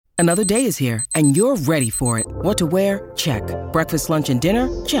Another day is here, and you're ready for it. What to wear? Check. Breakfast, lunch, and dinner?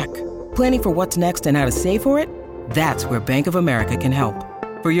 Check. Planning for what's next and how to save for it? That's where Bank of America can help.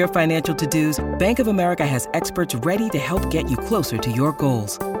 For your financial to-dos, Bank of America has experts ready to help get you closer to your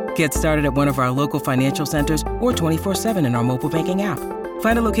goals. Get started at one of our local financial centers or 24/7 in our mobile banking app.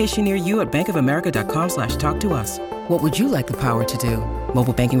 Find a location near you at bankofamerica.com/talktous. What would you like the power to do?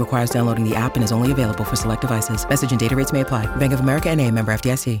 Mobile banking requires downloading the app and is only available for select devices. Message and data rates may apply. Bank of America N.A., member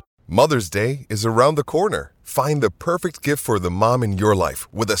FDIC. Mother's Day is around the corner. Find the perfect gift for the mom in your life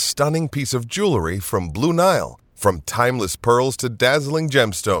with a stunning piece of jewelry from Blue Nile. From timeless pearls to dazzling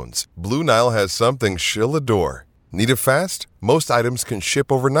gemstones, Blue Nile has something she'll adore. Need it fast? Most items can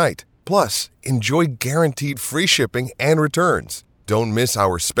ship overnight. Plus, enjoy guaranteed free shipping and returns. Don't miss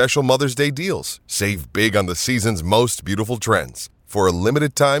our special Mother's Day deals. Save big on the season's most beautiful trends. For a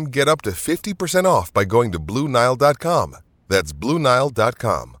limited time, get up to 50% off by going to BlueNile.com. That's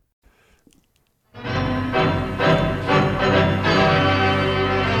BlueNile.com.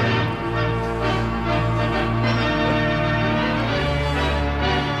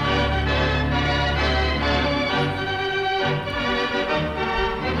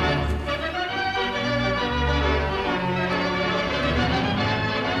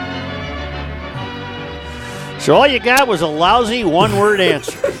 So all you got was a lousy one-word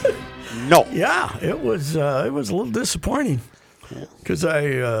answer. No. Yeah, it was a little disappointing because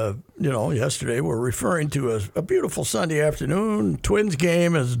yesterday we're referring to a beautiful Sunday afternoon. Twins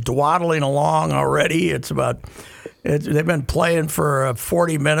game is dawdling along already. They've been playing for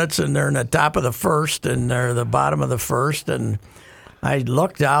 40 minutes and they're in the top of the first and they're the bottom of the first. And I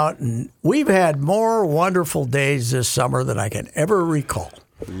looked out and we've had more wonderful days this summer than I can ever recall.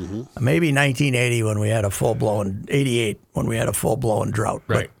 Mm-hmm. Maybe 1980 when we had a full-blown, 88 when we had a full-blown drought,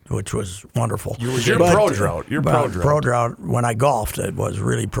 right? Which was wonderful. You're pro-drought. You're pro-drought. Pro-drought. When I golfed, it was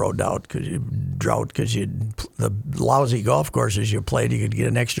really pro-drought because the lousy golf courses you played, you could get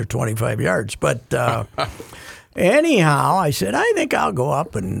an extra 25 yards. But anyhow, I said, I think I'll go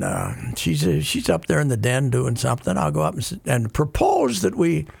up and she's up there in the den doing something. I'll go up and propose that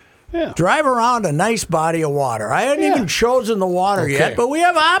we drive around a nice body of water. I hadn't even chosen the water yet, but we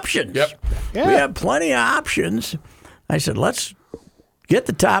have options. Yep. Yeah. We have plenty of options. I said, let's get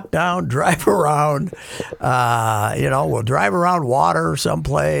the top down, drive around. We'll drive around water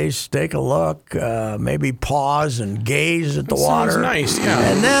someplace, take a look, maybe pause and gaze at the water. Sounds nice, yeah.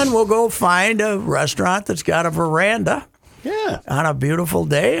 And then we'll go find a restaurant that's got a veranda on a beautiful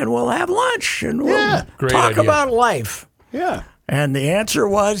day, and we'll have lunch, and we'll talk about life. Yeah. And the answer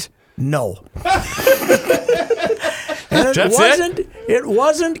was no. And it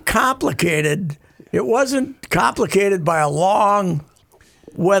wasn't complicated. It wasn't complicated by a long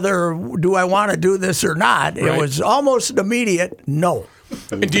whether do I want to do this or not. Right. It was almost immediate no.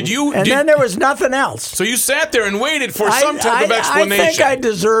 And then there was nothing else. So you sat there and waited for some type of explanation. I think I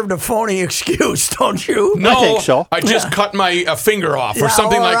deserved a phony excuse, don't you? No, I think so. I just cut my finger off or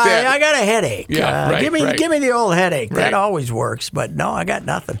something like that. I got a headache. Yeah, give me the old headache. Right. That always works. But no, I got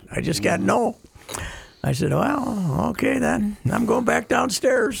nothing. I just got no. I said, well, okay then. I'm going back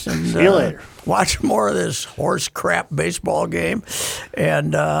downstairs and see you later. Watch more of this horse crap baseball game,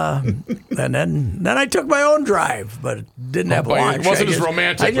 and then I took my own drive, but it didn't have lunch. It wasn't as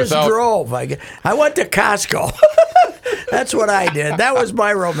romantic. I just drove. I went to Costco. That's what I did. That was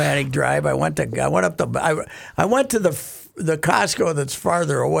my romantic drive. I went to the Costco that's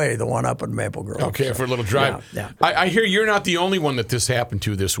farther away, the one up in Maple Grove. Okay, for a little drive. Yeah. I hear you're not the only one that this happened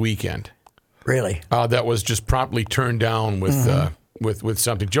to this weekend. Really? That was just promptly turned down with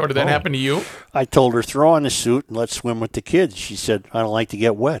something. Joe, did that happen to you? I told her, throw on the suit and let's swim with the kids. She said, I don't like to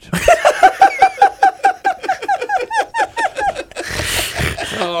get wet.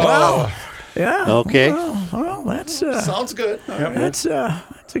 Well, yeah. Okay. Well, that's sounds good. That's a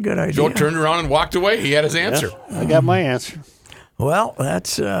good idea. Joe turned around and walked away. He had his answer. Yeah, I got my answer. Well,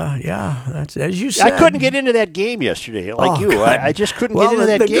 that's as you said. I couldn't get into that game yesterday, like you. I just couldn't get into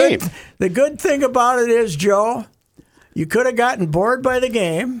that game. The good thing about it is, Joe, you could have gotten bored by the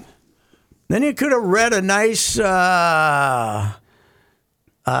game. Then you could have read a nice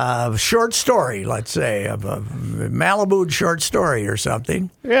short story, let's say, of a Malibu short story or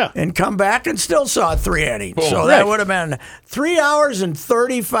something. Yeah. And come back and still saw 3 innings. Boom. So that would have been 3 hours and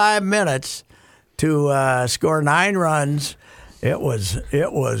 35 minutes to score 9 runs. It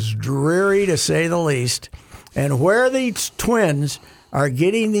was dreary to say the least. And where these Twins are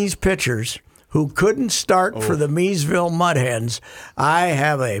getting these pitchers who couldn't start for the Miesville Mudhens, I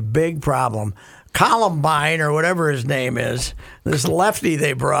have a big problem. Columbine, or whatever his name is, this lefty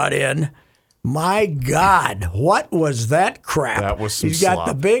they brought in, My God, what was that crap? That was some He's got slop.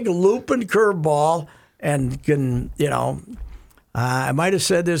 the big looping curveball and can, I might have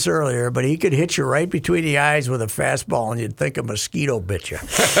said this earlier, but he could hit you right between the eyes with a fastball and you'd think a mosquito bit you.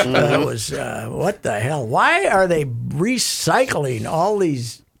 That was, what the hell? Why are they recycling all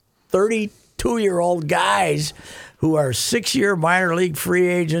these 32-year-old guys who are 6-year minor league free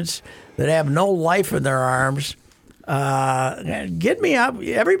agents that have no life in their arms? Get me up.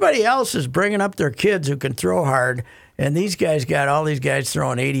 Everybody else is bringing up their kids who can throw hard, and these guys got all these guys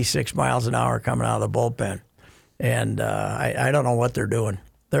throwing 86 miles an hour coming out of the bullpen. And I don't know what they're doing.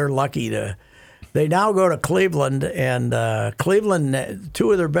 They're lucky to. They now go to Cleveland, and Cleveland,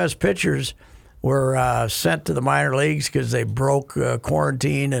 2 of their best pitchers were sent to the minor leagues because they broke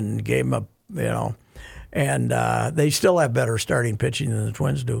quarantine and gave them and they still have better starting pitching than the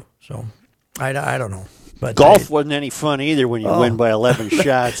Twins do. So I don't know. But Golf wasn't any fun either when you win by 11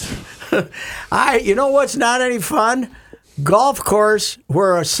 shots. You know what's not any fun? Golf course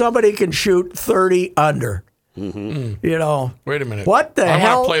where somebody can shoot 30 under. Mm-hmm. Wait a minute. What the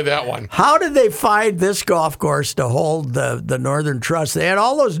hell? I want to play that one. How did they find this golf course to hold the Northern Trust? They had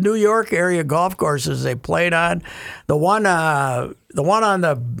all those New York area golf courses they played on. The one on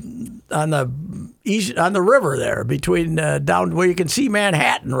the east on the river there between down where you can see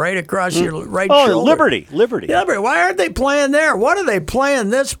Manhattan right across your right shoulder. Liberty. Why aren't they playing there? What are they playing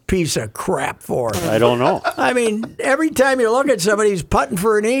this piece of crap for? I don't know. I mean, every time you look at somebody who's putting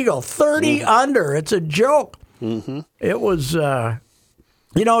for an eagle, 30 under. It's a joke. Mm-hmm. It was,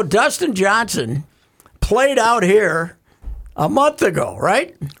 Dustin Johnson played out here a month ago,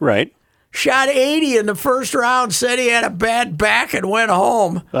 right? Right. Shot 80 in the first round, said he had a bad back and went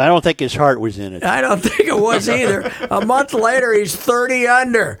home. I don't think his heart was in it. I don't think it was either. A month later, he's 30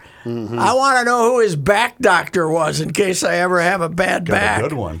 under. Mm-hmm. I want to know who his back doctor was in case I ever have a bad back. A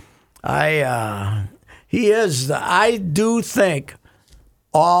good one. He is. I do think,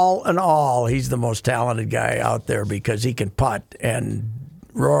 all in all, he's the most talented guy out there because he can putt, and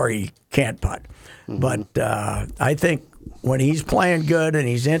Rory can't putt. Mm-hmm. But I think when he's playing good and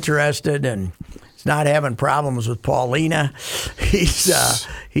he's interested and he's not having problems with Paulina, he's the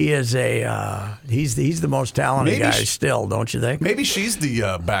most talented guy still, don't you think? Maybe she's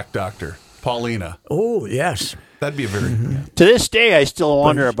the back doctor, Paulina. Oh, yes. That'd be a very... To this day, I still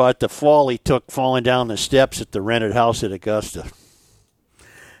wonder about the fall he took falling down the steps at the rented house at Augusta.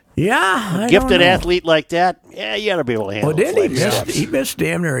 Yeah, Gifted athlete like that, you got to be able to handle it. He missed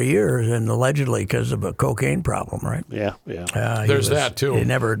damn near a year, and allegedly because of a cocaine problem, right? Yeah. There's that too. He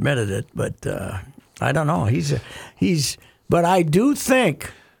never admitted it, but I don't know. But I do think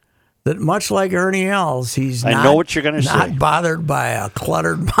that much like Ernie Els, he's I know what you're going to say. Not bothered by a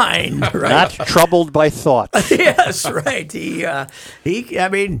cluttered mind, right? Not troubled by thoughts. Yes, right. He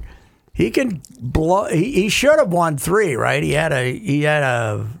can blow. He should have won 3, right? He had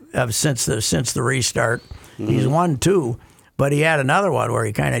a since the restart. Mm-hmm. He's won 2, but he had another one where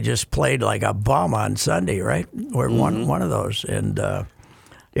he kind of just played like a bum on Sunday, right? Or one of those, and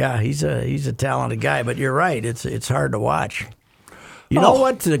he's a talented guy. But you're right; it's hard to watch. You know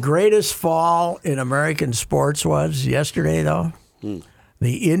what the greatest fall in American sports was yesterday, though?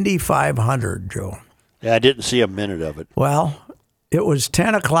 The Indy 500, Joe. Yeah, I didn't see a minute of it. Well, it was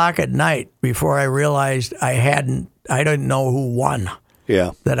 10 o'clock at night before I realized I didn't know who won.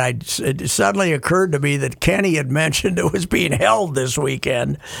 Yeah. It suddenly occurred to me that Kenny had mentioned it was being held this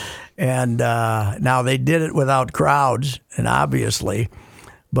weekend. And now they did it without crowds, and obviously.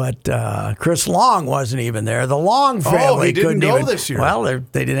 But Chris Long wasn't even there. The Long family he didn't couldn't go even. this year. Well,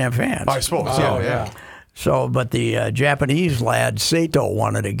 they didn't have fans. I suppose. Yeah. So, but the Japanese lad, Sato,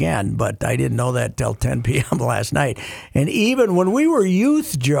 won it again, but I didn't know that till 10 p.m. last night. And even when we were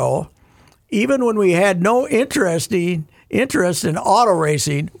youth, Joe, even when we had no interest in auto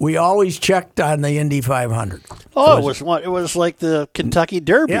racing, we always checked on the Indy 500. Oh, it was like the Kentucky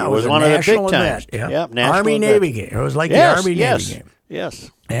Derby. Yeah, it was one of the big times. Event, yeah. National Army-Navy game. It was like the Army-Navy game.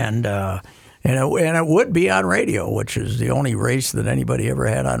 Yes. And it would be on radio, which is the only race that anybody ever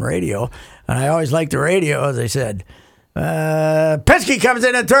had on radio. And I always liked the radio, as I said. Penske comes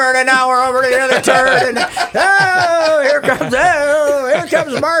in a turn, and now we're over to the other turn. And here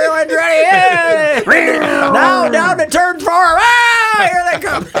comes Mario Andretti. Hey! Now down to turn 4. Here they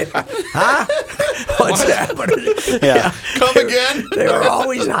come. Huh? What's happening? Yeah. Come again? They were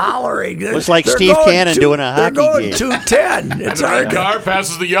always hollering. It was like Steve Cannon doing a hockey game. They're going 210. It's the red car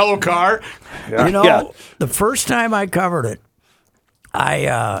passes the yellow car. The first time I covered it,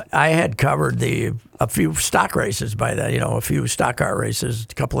 I had covered a few stock races by then, a few stock car races,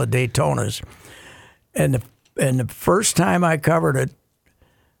 a couple of Daytonas, and the first time I covered it,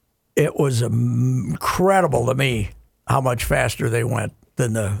 it was incredible to me how much faster they went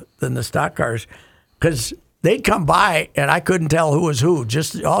than the stock cars, because they'd come by and I couldn't tell who was who.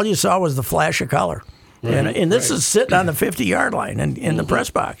 Just all you saw was the flash of color, and this is sitting on the 50-yard line in the press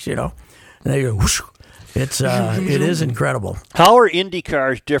box, And they go whoosh. It is incredible. How are Indy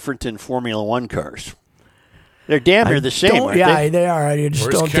cars different than Formula One cars? They're damn near the same, aren't they? They are. I just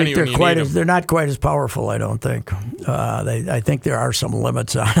Where's don't Kenny think when you need him? they're not quite as powerful, I don't think. I think there are some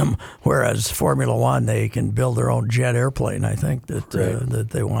limits on them, whereas Formula One, they can build their own jet airplane, I think, that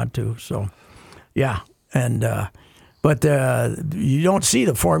they want to. So, yeah. But you don't see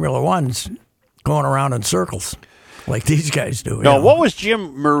the Formula Ones going around in circles like these guys do. No, what was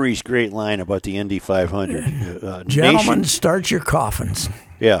Jim Murray's great line about the Indy 500? Gentlemen, start your coffins.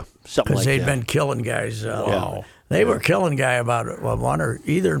 Yeah, something Because like they'd that. been killing guys. They were killing guy about one or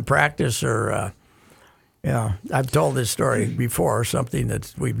either in practice or, I've told this story before, something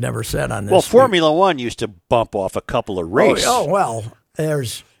that we've never said on this. Well, Formula One used to bump off a couple of races. I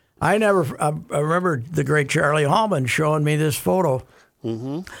remember the great Charlie Hallman showing me this photo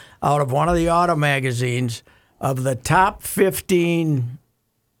out of one of the auto magazines of the top 15.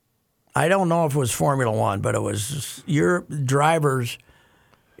 I don't know if it was Formula One, but it was your drivers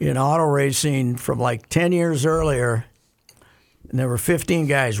in auto racing from like 10 years earlier. And there were 15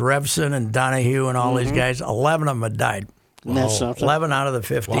 guys, Revson and Donahue and all these guys. 11 of them had died. Isn't that something? 11 out of the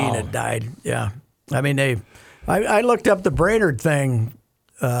 15 had died. Yeah. I mean, I looked up the Brainerd thing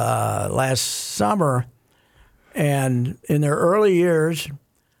last summer, and in their early years,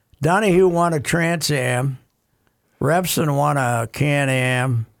 Donahue won a Trans Am, Revson won a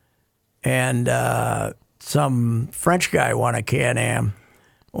Can-Am, and some French guy won a Can-Am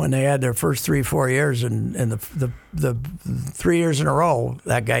when they had their first 3-4 years, and the 3 years in a row,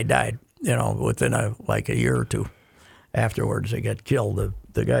 that guy died, within a year or two afterwards. They got killed,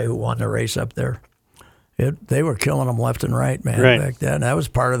 the guy who won the race up there. They were killing them left and right, man, back then. That was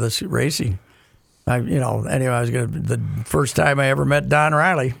part of the racing. The first time I ever met Don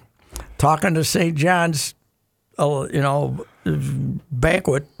Riley, talking to St. John's, banquet,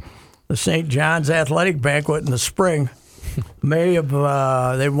 the St. John's Athletic Banquet in the spring.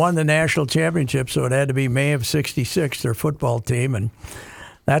 They won the national championship, so it had to be May of '66, their football team, and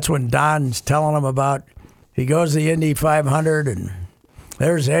that's when Don's telling them about. He goes to the Indy 500, and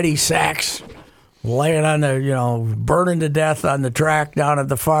there's Eddie Sachs laying on the, burning to death on the track down at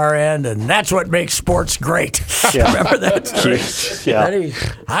the far end, and that's what makes sports great. Yeah. Remember that story? Yeah.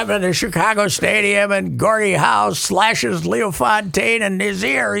 I'm in the Chicago Stadium, and Gordie Howe slashes Leo Fontaine in his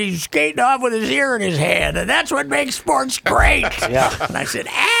ear. He's skating off with his ear in his hand, and that's what makes sports great. Yeah. And I said,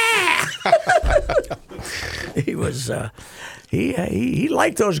 He was, he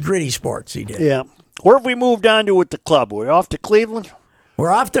liked those gritty sports, he did. Yeah. Where have we moved on to with the club? We're off to Cleveland?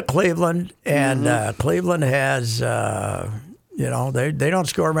 We're off to Cleveland, and Cleveland has, they don't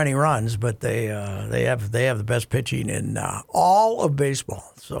score many runs, but they have the best pitching in all of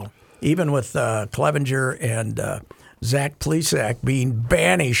baseball. So even with Clevenger and Zach Plesac being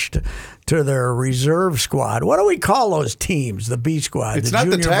banished to their reserve squad, what do we call those teams? The B squad. It's not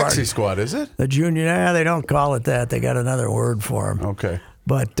the taxi squad, is it? The junior. They don't call it that. They got another word for them. Okay.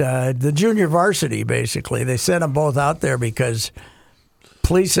 But the junior varsity, basically, they sent them both out there because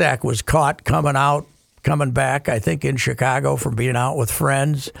Plesac was caught coming back, I think, in Chicago from being out with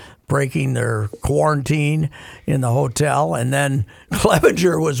friends, breaking their quarantine in the hotel. And then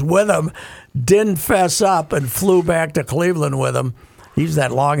Clevenger was with him, didn't fess up, and flew back to Cleveland with him. He's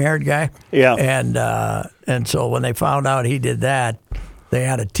that long-haired guy. Yeah. And so when they found out he did that, they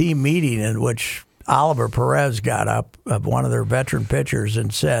had a team meeting in which Oliver Perez got up, one of their veteran pitchers,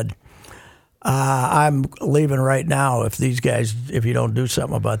 and said, I'm leaving right now if you don't do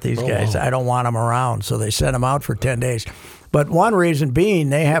something about these guys. I don't want them around. So they sent them out for 10 days. But one reason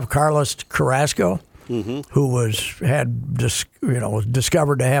being they have Carlos Carrasco, who was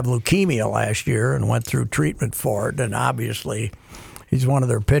discovered to have leukemia last year and went through treatment for it. And obviously he's one of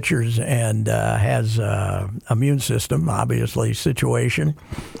their pitchers and has immune system, obviously, situation.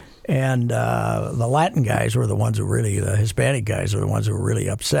 And the Latin guys were the ones the Hispanic guys are the ones who were really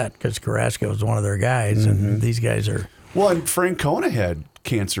upset because Carrasco was one of their guys, and these guys are. Well, and Francona had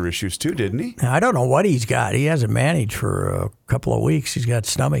cancer issues too, didn't he? I don't know what he's got. He hasn't managed for a couple of weeks. He's got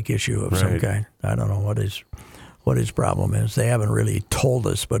stomach issue of some kind. I don't know what his problem is. They haven't really told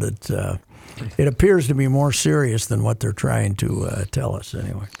us, but it appears to be more serious than what they're trying to tell us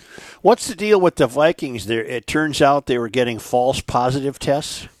anyway. What's the deal with the Vikings? It turns out they were getting false positive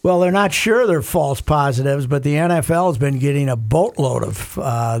tests. Well, they're not sure they're false positives, but the NFL has been getting a boatload of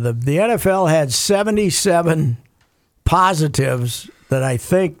the NFL had 77 positives that I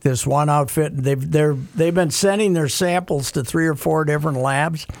think this one outfit they've been sending their samples to 3 or 4 different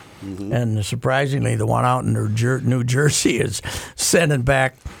labs, and surprisingly, the one out in New Jersey is sending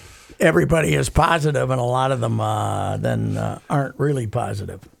back everybody is positive, and a lot of them then aren't really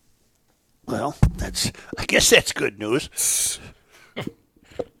positive. Well, I guess that's good news.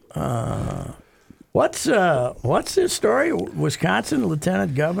 What's this story? Wisconsin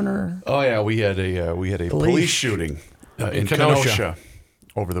Lieutenant Governor. Oh yeah, we had a police shooting in Kenosha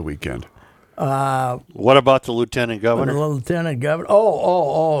over the weekend. What about the Lieutenant Governor? The Lieutenant Governor.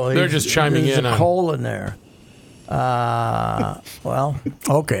 Oh! They're just chiming in There's a coal in there. Well,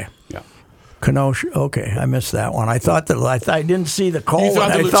 okay. Yeah. Kenosha. Okay, I missed that one. I didn't see the coal. You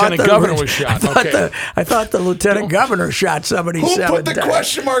thought the Lieutenant Governor was shot. I thought the Lieutenant Governor shot somebody. Who 7 put the times.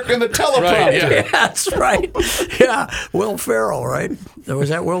 question mark in the teleprompter? Right, yeah. Yeah, that's right. Yeah, Will Ferrell, right? Was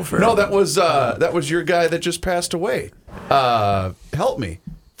that Will Ferrell? No, that was your guy that just passed away. Help me,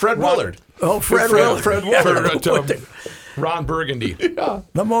 Fred Willard. Oh, Fred Willard. Fred Willard. Ron Burgundy.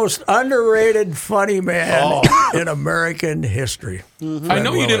 The most underrated funny man in American history. I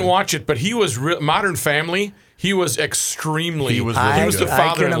know you didn't watch it, but he was Modern Family. He was extremely. He was really he was the good. I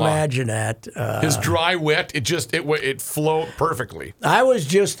father-in-law. can imagine that. His dry wit, it flowed perfectly. I was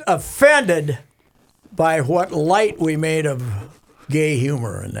just offended by what light we made of gay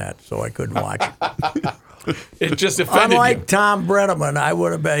humor in that, so I couldn't watch it. It just offended Unlike you. Tom Brenneman, I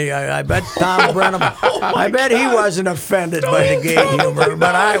would have been. I bet Tom Brenneman. I bet he wasn't offended by the gay humor,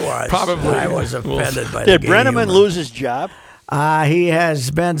 but I was. Probably. I was offended by the Did gay Brenneman humor. lose his job? He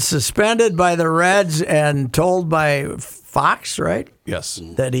has been suspended by the Reds and told by Fox, right? Yes.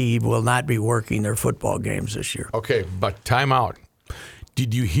 That he will not be working their football games this year. Okay, but time out.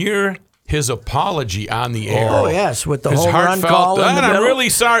 Did you hear his apology on the air? Oh, yes, with the His home run heartfelt, call in the I'm middle. really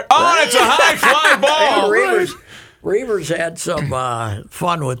sorry. Oh, it's a high fly ball. Reavers had some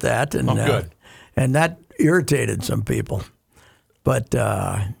fun with that, and good. And that irritated some people. But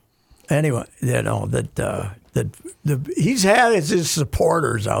anyway, you know he's had his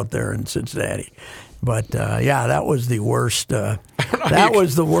supporters out there in Cincinnati. But yeah, that was the worst. That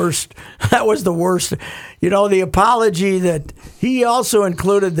was the worst. That was the worst. You know, the apology that he also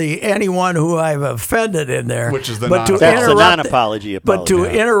included the anyone who I've offended in there, Which is the but to That's the interrupt- non-apology But to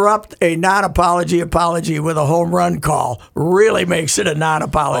apology. interrupt a non-apology apology with a home run call really makes it a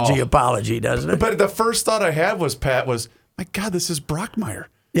non-apology apology, doesn't it? But the first thought I had was, Pat, my God, this is Brockmire.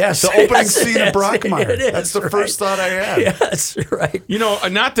 Yes, The opening yes, scene yes, of Brockmire. it is, That's the right. first thought I had. Yes, right. You know,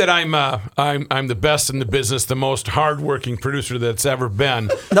 not that I'm the best in the business, the most hardworking producer that's ever been.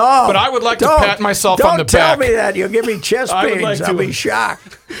 No, but I would like to pat myself on the back. Don't tell me that. You'll give me chest I would pains. like I'll to- be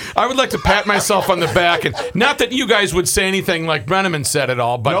shocked. I would like to pat myself on the back, and not that you guys would say anything like Brenneman said at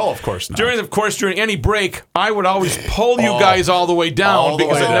all, but No, of course not. During any break, I would always pull you guys all the way down all the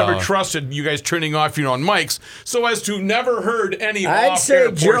because way I never down. trusted you guys turning off your own mics, so as to never heard any I'd say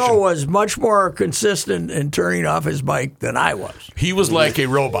off-air Joe portion. was much more consistent in turning off his mic than I was. He was like a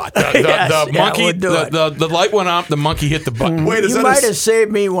robot. The Yes, yeah, monkey, would do it. the light went off, the monkey hit the button. Wait, is You that might have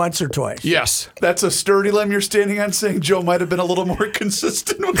saved me once or twice. Yes. that's a sturdy limb you're standing on, saying Joe might have been a little more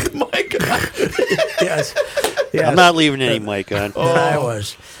consistent with the mic? Yes. Yes. I'm not leaving any mic on. than I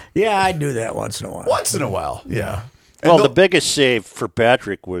was. Yeah, I do that once in a while. Once in a while, yeah. Well, the biggest save for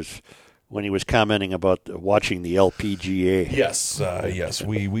Patrick was when he was commenting about watching the LPGA. Yes, yes.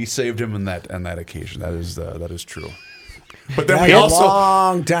 We saved him on that occasion. That is true. But then That's we a also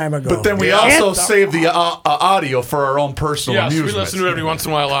long time ago. But then we also save the audio for our own personal Yes, amusement. we listen to it every once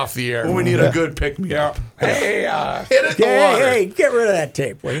in a while off the air. when we need a good pick-me-up. Hey, hit it in the water. Hey, get rid of that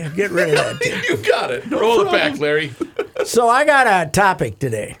tape, will you? Get rid of that tape. You got it. No Roll it problem. back, Larry. So I got a topic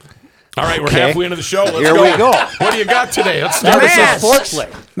today. All right, we're Okay. halfway into the show. Let's Here go. we go. What do you got today? Let's start This this is off. Sports Lake.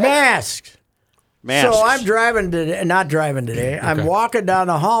 Masks. Masks. So I'm driving today. Not driving today. I'm walking down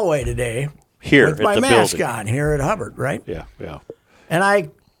the hallway today Here with at my the mask building. on here at Hubbard, right? Yeah, yeah. And I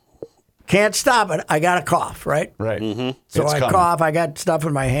can't stop it. I got a cough, right? Right. So It's I coming. cough. I got stuff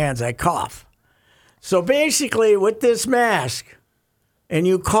in my hands. I cough. So basically, with this mask, and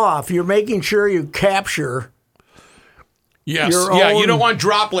you cough, you're making sure you capture. Yes, your yeah. You own- don't want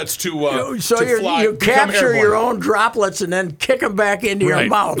droplets to So to fly. you become capture airborne. your own droplets and then kick them back into your Right.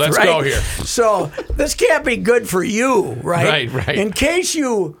 mouth. Let's right? go here. So this can't be good for you, right? Right, right. In case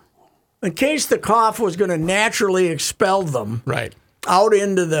the cough was going to naturally expel them Right. out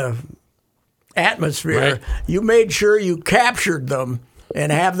into the atmosphere, Right. you made sure you captured them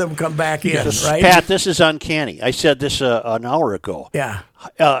and have them come back in, right? Pat, this is uncanny. I said this an hour ago. Yeah.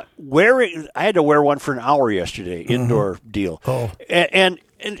 I had to wear one for an hour yesterday, indoor deal. Oh. And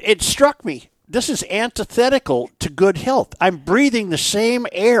it struck me this is antithetical to good health. I'm breathing the same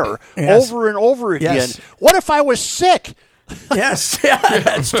air Yes. over and over again. Yes. What if I was sick? Yes, yeah,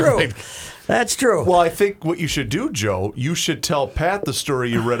 that's true. That's true. Well, I think what you should do, Joe, you should tell Pat the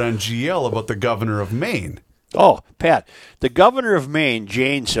story you read on GL about the governor of Maine. Oh, Pat, the governor of Maine,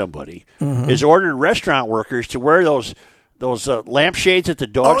 Jane somebody, is ordering restaurant workers to wear those lampshades that the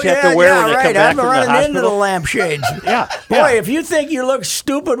dogs have to wear when they come back I'm from the running into the hospital. lampshades. Yeah, Boy, yeah. if you think you look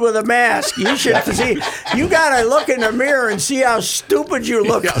stupid with a mask, you should see. You gotta look in the mirror and see how stupid you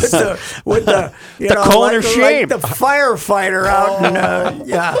look with the cone of shame. like the firefighter out. And,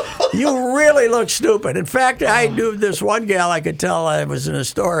 yeah, you really look stupid. In fact, I knew this one gal. I could tell I was in a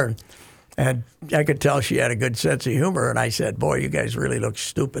store. And I could tell she had a good sense of humor. And I said, boy, you guys really look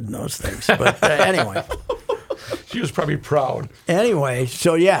stupid in those things. But anyway. She was probably proud. Anyway,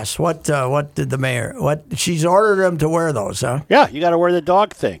 so yes, what did the mayor? She's ordered them to wear those, huh? Yeah, you got to wear the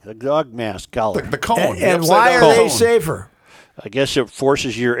dog thing, the dog mask collar. The cone. And, the and upside why down are they cone. safer? I guess it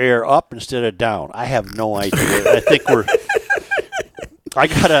forces your air up instead of down. I have no idea. I think we're. I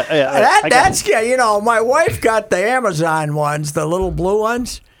gotta. That's my wife got the Amazon ones, the little blue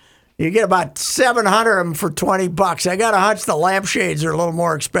ones. You get about 700 of them for $20. I got a hunch the lampshades are a little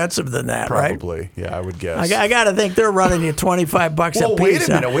more expensive than that, right? Probably. Yeah, I would guess. I got to think they're running you $25 well, a piece.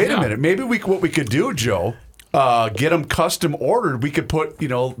 wait a minute. Maybe what we could do, Joe, get them custom ordered. We could put, the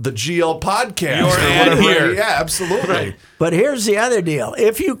GL podcast. Your or ad whatever. here. Yeah, absolutely. But here's the other deal.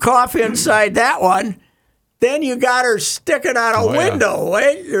 If you cough inside that one, then you got her sticking on a window,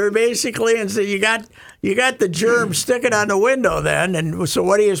 right? Or basically, and so you got the germ sticking on the window then. And so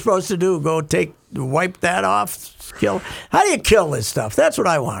what are you supposed to do? Go wipe that off? Kill? How do you kill this stuff? That's what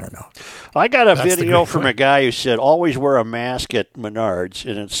I want to know. I got a the video great from a point. guy who said, always wear a mask at Menards.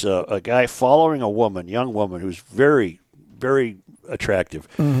 And it's a guy following a young woman who's very, very attractive,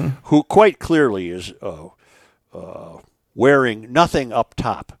 who quite clearly is wearing nothing up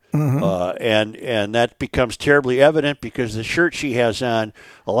top. And that becomes terribly evident because the shirt she has on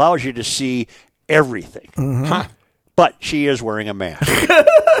allows you to see everything. But she is wearing a mask.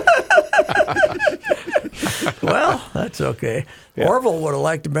 Well, that's okay. Orville would have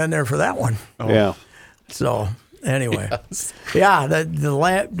liked to have been there for that one. Yeah. So anyway, yeah, the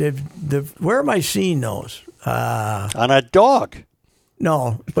lamp. Where am I seeing those? On a dog.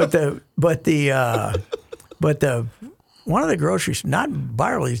 No, but the one of the groceries, not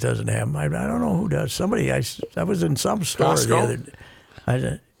Barley's doesn't have them. I don't know who does. Somebody I was in some store the Costco? other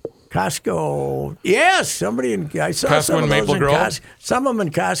day. Costco. Yes, somebody I saw Costco some in of those Maple in Grove? Costco. Some of them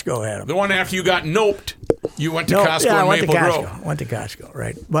in Costco had them. The one after you got noped, you went to No, Costco yeah, I in went Maple to Grove. Costco. Went to Costco,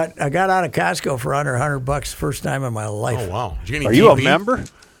 right? But I got out of Costco for under $100 first time in my life. Oh, wow. Did you get any Are you a TV? member?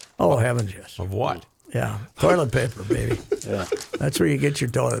 Oh heavens, yes. Of what? Yeah, toilet paper, baby. Yeah. That's where you get your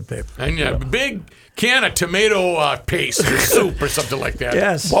toilet paper. And a big can of tomato paste or soup or something like that.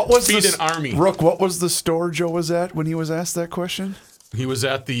 Yes. What was Feed the an army. Rook, what was the store Joe was at when he was asked that question? He was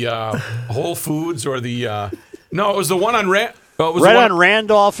at the Whole Foods or the no, it was the one on it was Right the one, on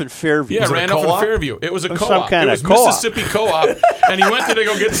Randolph and Fairview. Yeah, Was it a Randolph and co-op? Fairview. It was a was co-op. some kind it was of co-op. Mississippi Co-op, and he went to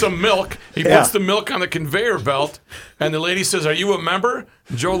go get some milk. He puts the milk on the conveyor belt, and the lady says, "Are you a member?"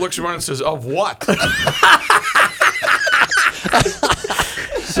 And Joe looks around and says, "Of what?"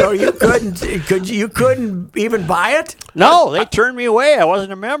 So you couldn't even buy it? No, they turned me away. I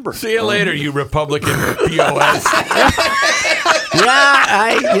wasn't a member. See you later, you Republican POS.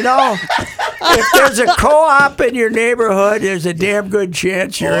 Yeah, if there's a co-op in your neighborhood, there's a damn good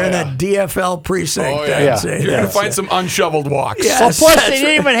chance you're in a DFL precinct. Oh, yeah. I'd Yeah. say. You're going to That's find it. some unshoveled walks. Yeah. Well, plus, That's they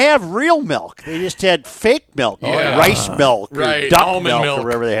didn't even have real milk. They just had fake milk, Yeah. rice milk, or Right, duck almond milk, milk. or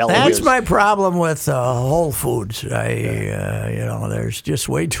whatever the hell it That's is. my problem with Whole Foods. There's just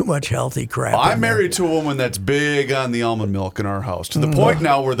way too much healthy crap. I'm in there. married to a woman that's big on the almond milk in our house, to the point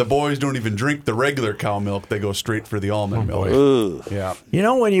now where the boys don't even drink the regular cow milk. They go straight for the almond milk. Ugh. Yeah.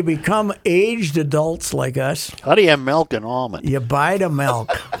 When you become aged adults like us, How do you have milk and almond? you buy the milk.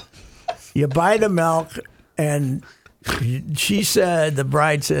 And she said, the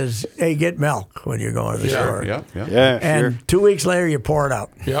bride says, "Hey, get milk when you're going to the store." Yeah. Yeah, And sure. 2 weeks later, you pour it out.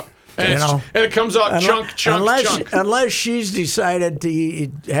 Yep. And, You it's- know. and it comes out unless, chunk. Unless she's decided to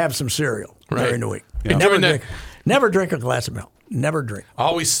have some cereal Right. during the week. And Never during that- never drink a glass of milk. Never drink.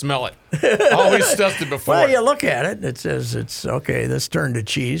 Always smell it. Always tested before. Well, you look at it. It says it's okay. This turned to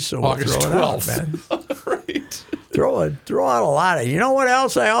cheese, so we'll August throw it out, 12th. man. Right. Throw out a lot of. You know what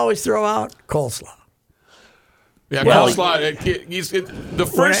else I always throw out? Coleslaw. Yeah, Well, coleslaw. The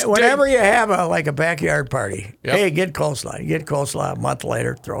first Whenever day, you have a backyard party, Yep. hey, get coleslaw. You get coleslaw a month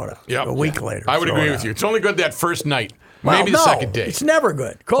later, throw it out. Yep. A week later, I would throw agree it with out. you. It's only good that first night. Maybe the second date. It's never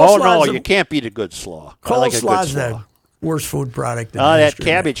good. Oh, no, you can't beat a good slaw. I like a good Coleslaw's slaw. the worst food product in That history.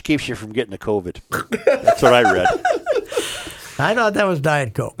 cabbage keeps you from getting the COVID. That's what I read. I thought that was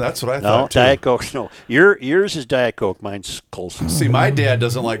Diet Coke. That's what I No, thought, too. Diet Coke. No, yours is Diet Coke. Mine's coleslaw. See, my dad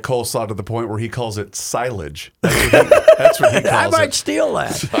doesn't like coleslaw to the point where he calls it silage. That's what he calls I might it. steal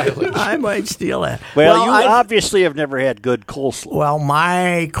that. Silage. I might steal that. Well, you I- obviously have never had good coleslaw. Well,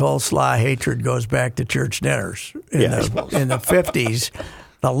 my coleslaw hatred goes back to church dinners in the 50s.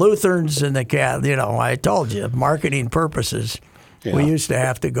 The Lutherans and the Catholics, I told you, marketing purposes, we used to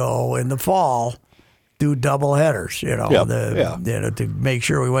have to go in the fall, do double headers, to make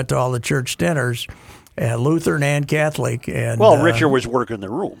sure we went to all the church dinners, Lutheran and Catholic. And Richard was working the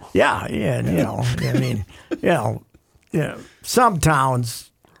room. Some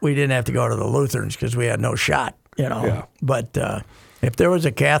towns we didn't have to go to the Lutherans because we had no shot, But if there was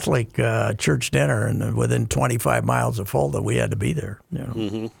a Catholic church dinner and within 25 miles of Fulda, we had to be there,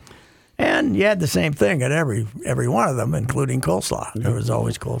 Mm-hmm. And you had the same thing at every one of them, including coleslaw. There was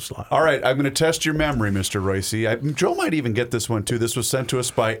always coleslaw. All right, I'm going to test your memory, Mr. Royce. Joe might even get this one, too. This was sent to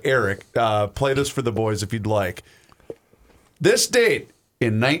us by Eric. Play this for the boys if you'd like. This date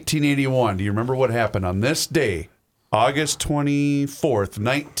in 1981, do you remember what happened on this day? August 24th,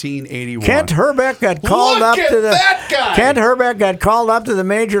 1981. Kent Herbeck got called Look up at to the that guy! Kent Herbeck got called up to the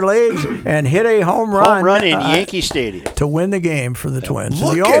major leagues and hit a home run in Yankee Stadium to win the game for the Twins.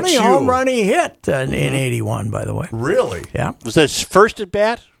 Look the at only you. home run he hit in 81, by the way. Really? Yeah. Was that his first at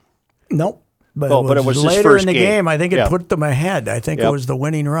bat? Nope. But, Oh, but it was his later first in the game. game. I think it Yeah. put them ahead. I think it Yep. was the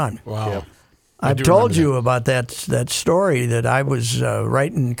winning run. Wow. I've do told remember you about that story that I was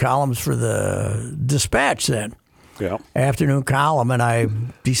writing columns for the Dispatch then. Yeah. Afternoon column, and I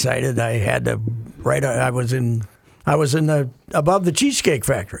decided I had to write. I was in the above the Cheesecake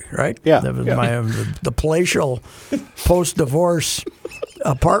Factory, right? Yeah, That was yeah. the palatial post-divorce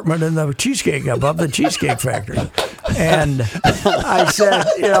apartment in the Cheesecake above the Cheesecake Factory, and I said,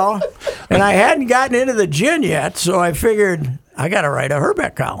 and I hadn't gotten into the gin yet, so I figured I got to write a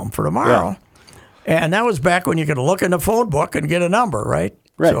Herbeck column for tomorrow, and that was back when you could look in the phone book and get a number, right?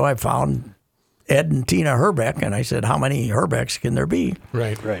 Right. So I found Ed and Tina Herbeck, and I said, how many Herbecks can there be?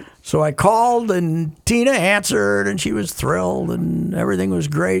 Right. So I called, and Tina answered, and she was thrilled, and everything was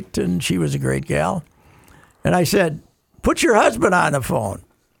great, and she was a great gal. And I said, put your husband on the phone.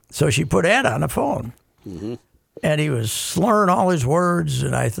 So she put Ed on the phone. Mm-hmm. And he was slurring all his words,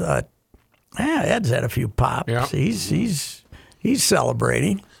 and I thought, Ed's had a few pops. Yeah. He's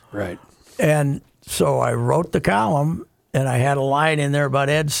celebrating. Right. And so I wrote the column, and I had a line in there about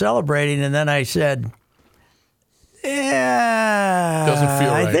Ed celebrating, and then I said, Doesn't feel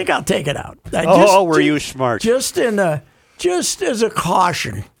I right. think I'll take it out. Were you smart? Just as a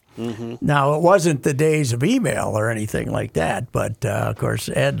caution. Mm-hmm. Now, it wasn't the days of email or anything like that, but of course,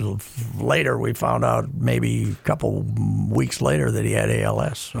 Ed, later we found out maybe a couple weeks later that he had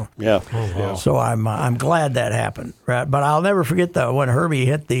ALS. So. Yeah. So I'm glad that happened. Right? But I'll never forget when Herbie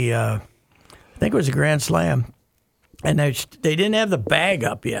hit the, I think it was a grand slam, and they didn't have the bag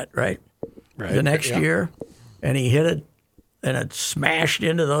up yet, right? Right. The next year, and he hit it, and it smashed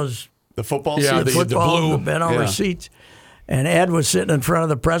into those The football Yeah, seats? the football blue. bent over Yeah. seats, and Ed was sitting in front of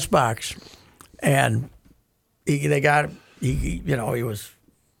the press box, and he was.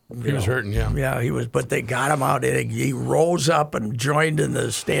 He was hurting, yeah. Yeah, he was, but they got him out. He rose up and joined in the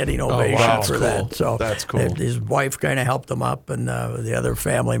standing ovation wow. for That's cool. that. So That's cool. His wife kind of helped him up, and the other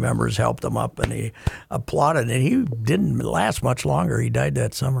family members helped him up, and he applauded. And he didn't last much longer. He died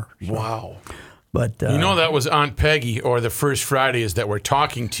that summer. Wow. But That was Aunt Peggy or the First Fridays that were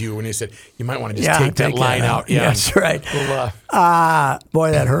talking to you when they said, you might want to just take that take line out. Yeah. That's right. Well,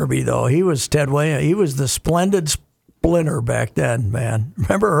 Boy, that Herbie, though, he was Ted Williams. He was the splendid splinter back then, man.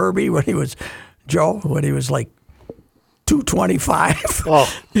 Remember Herbie when he was like 225?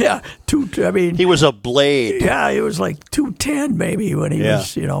 Oh. Yeah, He was a blade. yeah, he was like 210 maybe when he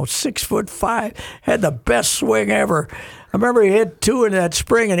was, 6'5", had the best swing ever. I remember he hit two in that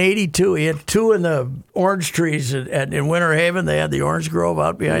spring in '82. He hit two in the orange trees in Winter Haven. They had the orange grove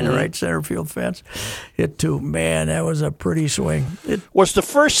out behind the right center field fence. Hit two. Man, that was a pretty swing. Was the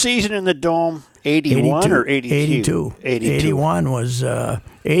first season in the Dome 81 or 82? 81 was Last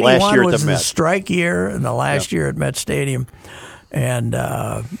 81 year at was the the Met. strike year, and the last year at Met Stadium, and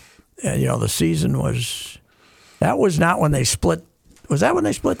the season was. That was not when they split. Was that when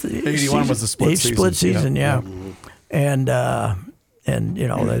they split? 81 was the split season. Split season, yeah. Mm-hmm. And the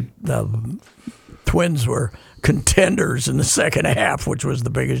Twins were contenders in the second half, which was the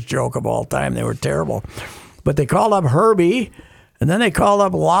biggest joke of all time. They were terrible, but they called up Herbie, and then they called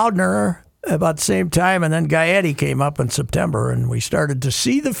up Loudner about the same time, and then Gaetti came up in September, and we started to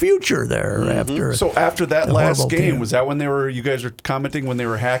see the future there after. So after that the last horrible game, team. was that when you guys were commenting when they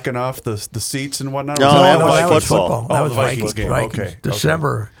were hacking off the seats and whatnot? No, Was that that was was football. football. Oh, That was the Vikings game. Vikings. Okay.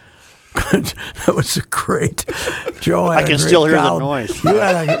 December. That was a great. Joe had I can a great still hear the column. noise. You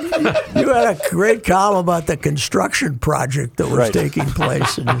had a great column about the construction project that was Right. taking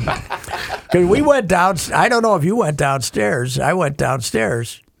place. Because we went down. I don't know if you went downstairs. I went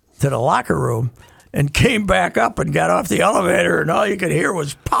downstairs to the locker room and came back up and got off the elevator, and all you could hear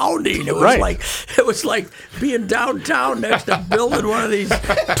was pounding. It was Right. like being downtown next to building one of these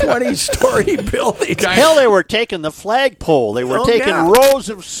 20-story buildings. Hell, they were taking the flagpole. They were Oh, taking yeah. rows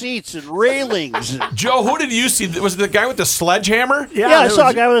of seats and railings. Joe, who did you see? Was it the guy with the sledgehammer? Yeah, I there saw a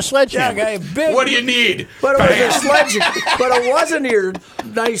was- guy with a Yeah, sledgehammer. guy big. What do you need? But it was a but it wasn't your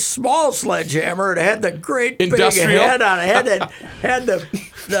nice small sledgehammer. It had the great Industrial? big head on it. Had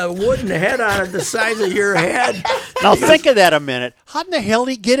the wooden head on it the size of your head. Now think of that a minute. How in the hell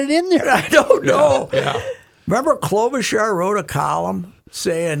did he get it in there? I don't know. Yeah. Remember, Klobuchar wrote a column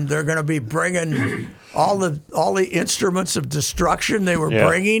saying they're going to be bringing all the instruments of destruction they were Yeah.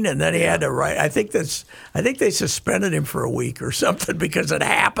 bringing, and then he had to write. I think they suspended him for a week or something because it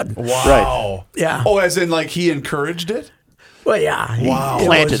happened. Wow. Yeah. Oh, as in like he encouraged it? Well, yeah. It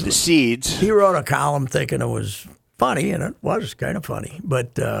Planted was- the seeds. He wrote a column thinking it was funny, and it was kind of funny,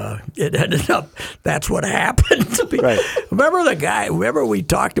 but it ended up that's what happened. Right. Remember we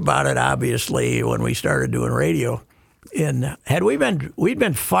talked about it obviously when we started doing radio. And we'd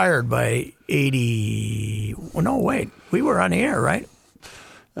been fired by 80. Well, no, wait, we were on the air, right?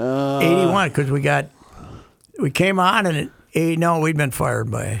 81 because we came on and we'd been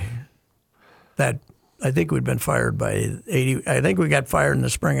fired by that. I think we'd been fired by 80. I think we got fired in the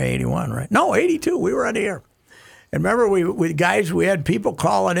spring of 81, right? No, 82. We were on the air. And remember, we had people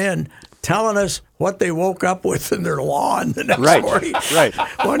calling in telling us what they woke up with in their lawn the next morning. Right.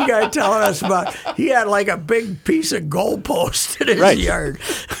 One guy telling us about he had like a big piece of goalpost in his Right. yard,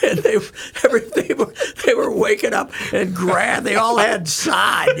 and they were waking up and they all had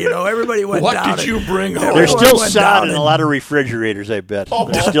sod. Everybody went What down. did you bring home? There's Everyone still went sod down in a and lot of refrigerators, I bet.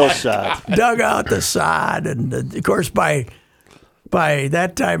 There's still sod. dug out the sod, and of course by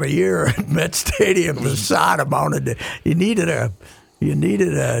that time of year at Met Stadium, the sod amounted to you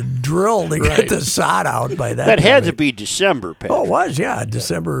needed a drill to get the sod out by that. That had time. to be December, Pat. Oh, it was, yeah,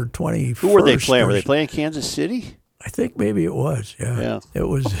 December 21st. Who were they playing? Were they playing Kansas City? I think maybe it was. Yeah. It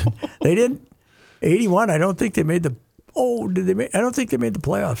was. They didn't. 81. I don't think they made the. Oh, did they make? I don't think they made the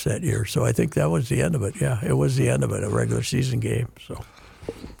playoffs that year. So I think that was the end of it. Yeah, it was the end of it. A regular season game. So.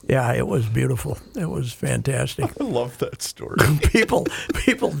 Yeah, it was beautiful. It was fantastic. I love that story. people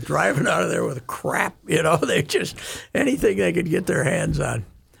driving out of there with crap, they just anything they could get their hands on.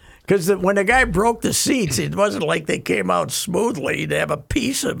 Because when the guy broke the seats, it wasn't like they came out smoothly. They have a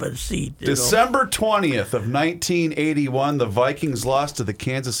piece of a seat. December 20th of 1981, the Vikings lost to the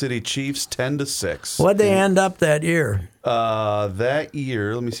Kansas City Chiefs 10-6. What'd they end up that year? That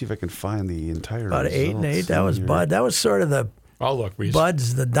year, let me see if I can find the entire About 8-8. results That was here. Bud. That was sort of the Oh, look, Reese.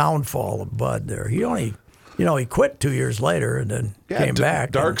 Bud's the downfall of Bud. There, he only, he quit 2 years later and then came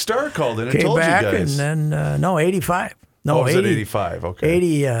back. Dark and Star called in and came told back, you guys. and then 85. No, Oh, was it 80, 85?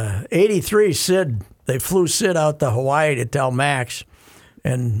 Okay. 83, Sid, they flew Sid out to Hawaii to tell Max,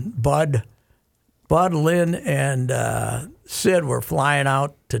 and Bud, Lynn, and Sid were flying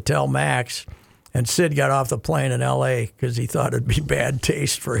out to tell Max, and Sid got off the plane in L.A. because he thought it'd be bad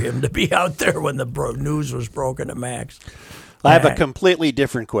taste for him to be out there when the news was broken to Max. I have a completely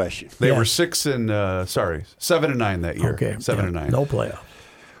different question. They Yeah. were 7-9 that year. Okay. 7-9. No playoff.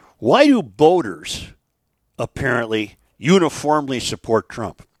 Why do boaters apparently uniformly support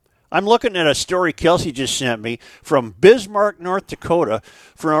Trump? I'm looking at a story Kelsey just sent me from Bismarck, North Dakota.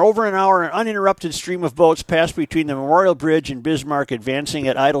 For over an hour, an uninterrupted stream of boats passed between the Memorial Bridge and Bismarck, advancing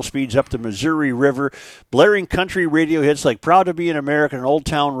at idle speeds up the Missouri River, blaring country radio hits like Proud to Be an American, Old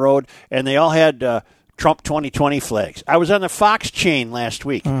Town Road, and they all had Trump 2020 flags. I was on the Fox chain last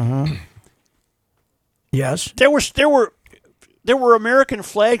week. Mm-hmm. Yes. There were American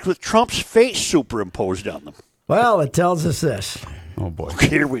flags with Trump's face superimposed on them. Well, it tells us this. Oh, boy.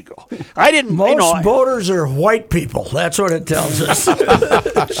 Here we go. I didn't. Most voters are white people. That's what it tells us.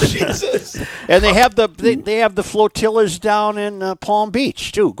 Jesus. And they have the flotillas down in Palm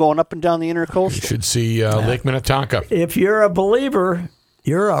Beach too, going up and down the You intercoastal. should see Lake Minnetonka. If you're a believer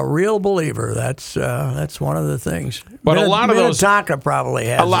You're a real believer. That's one of the things. But a lot of those Minnetonka probably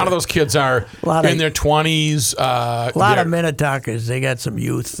has. A lot of those kids are in their 20s. A lot of Minnetonkas, they got some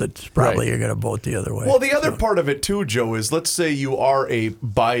youth that's probably are going to vote the other way. Well, the other part of it too, Joe, is let's say you are a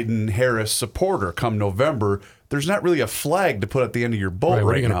Biden-Harris supporter come November. There's not really a flag to put at the end of your boat right,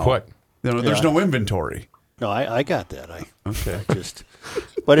 what are you now. Put? There's no inventory. No, I got that. Okay.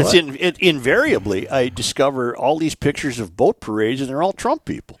 But it's invariably I discover all these pictures of boat parades, and they're all Trump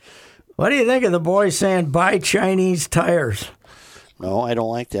people. What do you think of the boys saying buy Chinese tires? No, I don't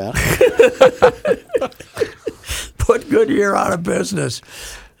like that. Put Goodyear out of business.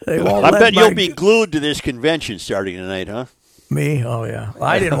 They won't I bet you'll be glued to this convention starting tonight, huh? Me? Oh, yeah. Well,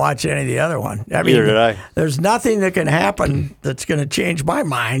 I didn't watch any of the other one. I mean, neither did I. There's nothing that can happen that's going to change my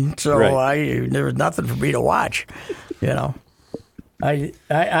mind, so there was nothing for me to watch, I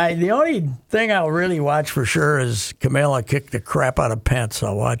the only thing I'll really watch for sure is Kamala kick the crap out of Pence.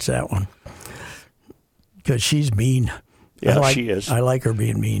 I'll watch that one because she's mean. Yeah, she is. I like her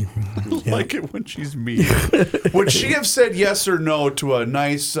being mean. Like it when she's mean. Would she have said yes or no to a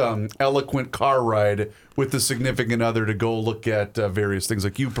nice, eloquent car ride with the significant other to go look at various things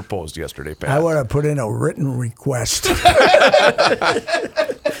like you proposed yesterday, Pat? I would have put in a written request. I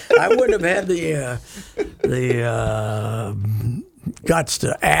wouldn't have had the guts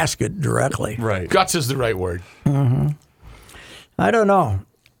to ask it directly. Right. Guts is the right word. Mm-hmm. I don't know.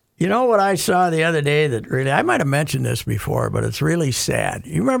 You know what I saw the other day that really, I might have mentioned this before, but it's really sad.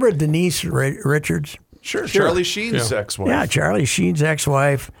 You remember Denise Richards? Sure. Charlie Sheen's ex-wife. Yeah, Charlie Sheen's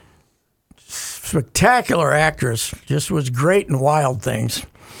ex-wife. Spectacular actress. Just was great in Wild Things.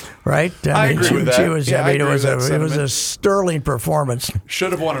 Right? I agree with that. She was, yeah, it was a sterling performance.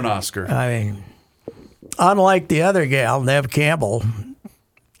 Should have won an Oscar. I mean, unlike the other gal, Neve Campbell,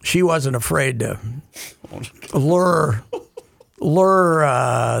 she wasn't afraid to lure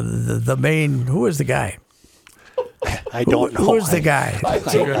the main. Who was the guy? I don't know. Who was the guy? I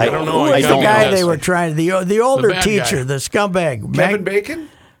don't know. Who was the guy they were trying? The older teacher, guy. The scumbag. Kevin Bacon.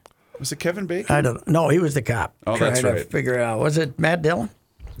 Was it Kevin Bacon? I don't know. No, he was the cop. Oh, that's right. To figure it out. Was it Matt Dillon?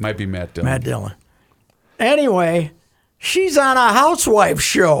 Might be Matt Dillon. Matt Dillon. Anyway, she's on a housewife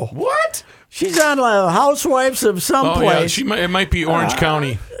show. What? She's on Housewives of someplace. Oh, yeah. It might be Orange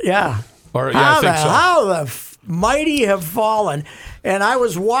County. Yeah. Or, yeah, I think so. How the mighty have fallen. And I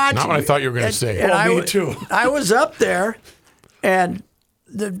was watching. Not what I thought you were going to say. Me too. I was up there, and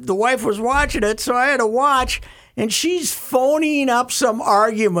the wife was watching it, so I had to watch. And she's phoning up some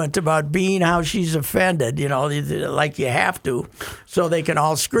argument about how she's offended, like you have to, so they can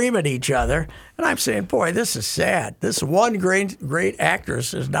all scream at each other. And I'm saying, boy, this is sad. This one great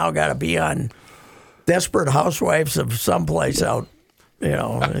actress has now got to be on Desperate Housewives of someplace out,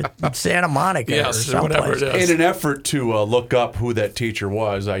 Santa Monica or someplace. Whatever it is. In an effort to look up who that teacher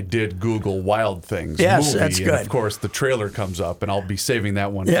was, I did Google Wild Things yes, movie. That's good. And of course, the trailer comes up, and I'll be saving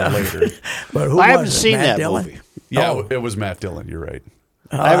that one for later. But who I haven't was it? seen Matt that Dillon? movie. Yeah, it was Matt Dillon. You're right.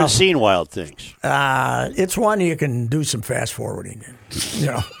 I haven't seen Wild Things. It's one you can do some fast forwarding in.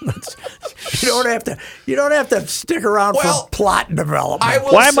 You don't have to stick around for plot development.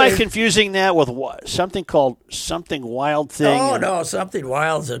 Why am I confusing that with something called Something Wild Thing? Oh no, Something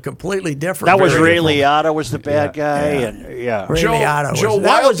Wild is a completely different. That was Ray Liotta was the bad guy, and Ray Liotta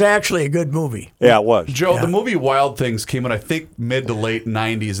that was actually a good movie. Yeah, it was. Joe, the movie Wild Things came out, I think, mid to late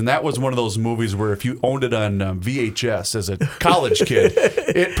 90s, and that was one of those movies where if you owned it on VHS as a college kid,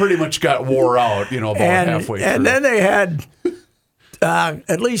 it pretty much got wore out, about halfway through. And then they had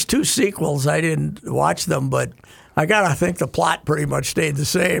at least 2 sequels. I didn't watch them, but I gotta think the plot pretty much stayed the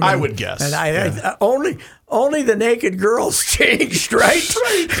same. I would guess. And I only the naked girls changed, right?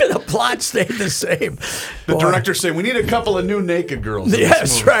 The plot stayed the same. The director saying, we need a couple of new naked girls.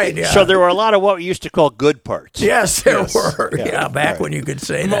 Yes, right. Yeah. So there were a lot of what we used to call good parts. Yes, there were. Yeah, back when you could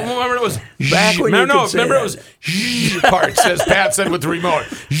say that. Remember it was back when you could say remember that. It was parts, as Pat said with the remote.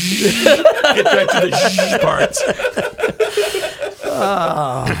 Get back to the parts.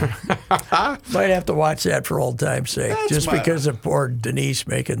 Might have to watch that for old time's sake, because of poor Denise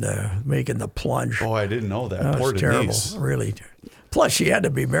making the plunge. Oh, I didn't know that. That Poor was terrible, Denise. really. Plus, she had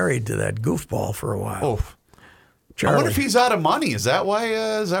to be married to that goofball for a while. Oh, Charlie. I wonder if he's out of money. Is that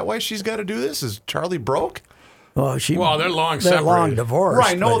why she's got to do this? Is Charlie broke? Well, they're long they're separated. long divorced.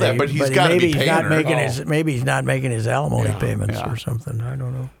 Right, I know that, but he's got to be paying her. Maybe he's not making his alimony payments or something. I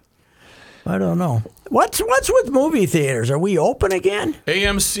don't know. What's with movie theaters? Are we open again?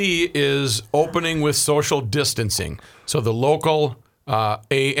 AMC is opening with social distancing. So the local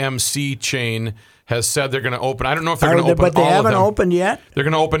AMC chain has said they're going to open. I don't know if they're going to open but they all of haven't them. opened yet? They're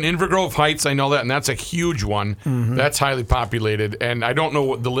going to open Inver Grove Heights. I know that, and that's a huge one. Mm-hmm. That's highly populated, and I don't know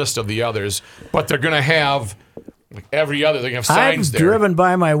what the list of the others, but they're going to have like every other. They're going to have signs I've there. driven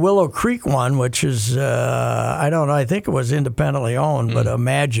by my Willow Creek one, which is, I don't know, I think it was independently owned, but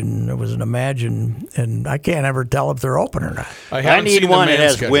it was an Imagine, and I can't ever tell if they're open or not. I I haven't need seen one the that man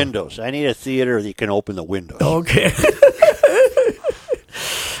has schedule. windows. I need a theater that you can open the windows. Okay.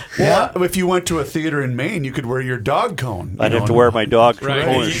 Well, if you went to a theater in Maine, you could wear your dog cone. I'd have to wear my dog Right.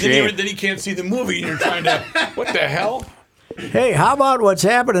 cone of Then shame. you can't see the movie, and you're trying to, what the hell? Hey, how about what's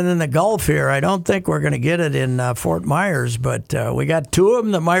happening in the Gulf here? I don't think we're going to get it in Fort Myers, but we got two of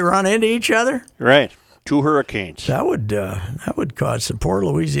them that might run into each other. Right. 2 hurricanes. That would cause some poor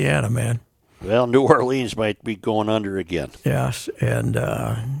Louisiana, man. Well, New Orleans might be going under again. Yes, and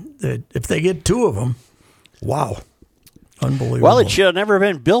if they get 2 of them, wow, unbelievable. Well, it should have never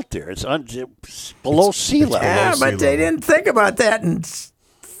been built there. It's below sea level. Yeah, but they didn't think about that in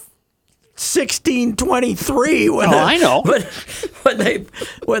 1623. I know.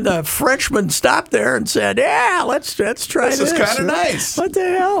 When the Frenchmen stopped there and said, "Yeah, let's try this." This is kind of nice. What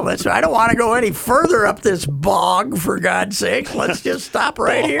the hell? I don't want to go any further up this bog. For God's sake, let's just stop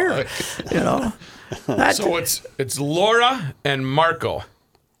right here. You know. So it's Laura and Marco.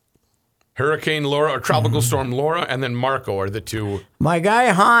 Hurricane Laura or Tropical Storm Laura, and then Marco are the two. My guy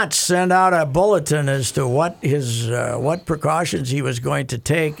Hans sent out a bulletin as to what precautions he was going to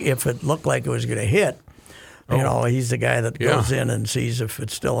take if it looked like it was going to hit. You know, he's the guy that goes in and sees if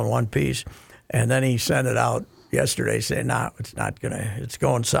it's still in one piece, and then he sent it out yesterday saying, "No, it's not gonna. It's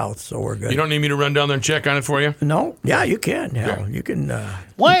going south, so we're good." You don't need me to run down there and check on it for you? No, yeah, you can. Yeah, you can.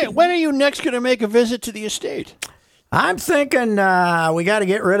 When are you next going to make a visit to the estate? I'm thinking we got to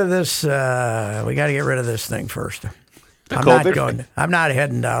get rid of this. We got to get rid of this thing first. I'm not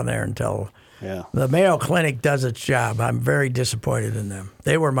heading down there until the Mayo Clinic does its job. I'm very disappointed in them.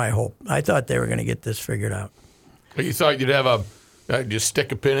 They were my hope. I thought they were going to get this figured out. You thought you'd have just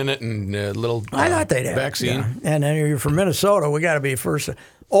stick a pin in it and a little I thought they'd have vaccine. Yeah. And then you're from Minnesota. We got to be first.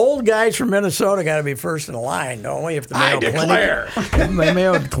 Old guys from Minnesota got to be first in the line, don't we? If the Mayo Clinic,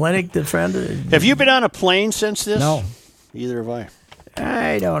 Mayo Clinic defender. Have you been on a plane since this? No, either have I.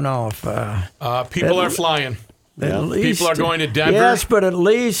 I don't know if People are flying. at least, People are going to Denver. Yes, but at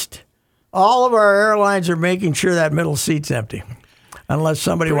least all of our airlines are making sure that middle seat's empty, unless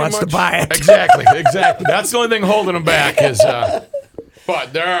somebody wants to buy it. Exactly. That's the only thing holding them back is.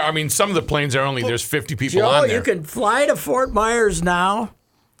 But there are. I mean, some of the planes are only there's 50 people on there. You can fly to Fort Myers now.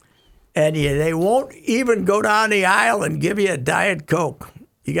 And they won't even go down the aisle and give you a Diet Coke.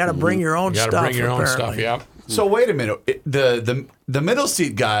 You got to bring your own stuff. You got to bring your own apparently. stuff, yeah. So wait a minute. The middle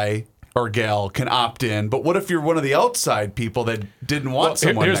seat guy or gal can opt in, but what if you're one of the outside people that didn't want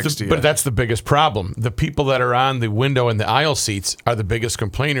someone next to you? But that's the biggest problem. The people that are on the window and the aisle seats are the biggest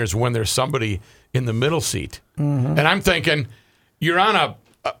complainers when there's somebody in the middle seat. Mm-hmm. And I'm thinking, you're on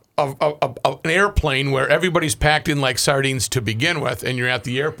an airplane where everybody's packed in like sardines to begin with, and you're at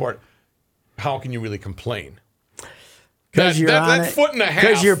the airport. How can you really complain? That foot and a half.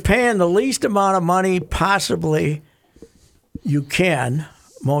 Because you're paying the least amount of money possibly you can,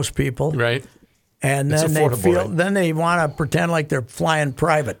 most people. Right. And It's then affordable, right? then they want to pretend like they're flying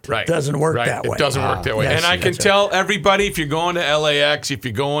private. Right. It doesn't work that way. It doesn't work that way. Yes, and I can that's tell everybody, if you're going to LAX, if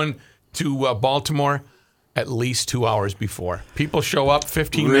you're going to Baltimore, at least 2 hours before. People show up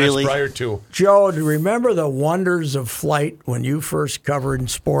 15 minutes prior to. Joe, do you remember the wonders of flight when you first covered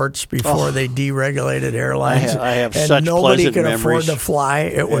sports before they deregulated airlines? I have and such nobody pleasant could memories. afford to fly.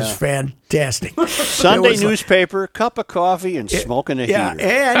 It was fantastic. Sunday It was newspaper, cup of coffee, and smoking a Yeah, heater.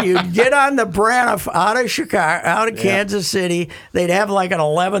 and you'd get on the Braniff out of Chicago, out of Kansas City. They'd have like an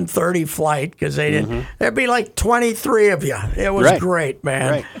 11:30 flight because they didn't. There'd be like 23 of you. It was great,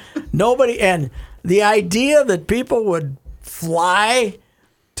 man. Right. Nobody, and the idea that people would fly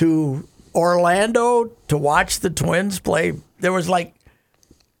to Orlando to watch the Twins play, there was like,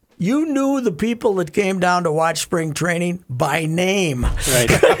 you knew the people that came down to watch spring training by name. Right.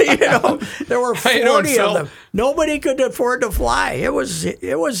 There were 40 of them. Nobody could afford to fly. It was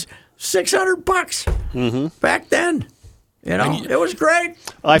 $600 back then. It was great.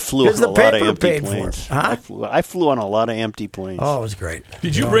 I flew on the a lot of paper empty paid for planes. it. Huh? I flew on a lot of empty planes. Oh, it was great.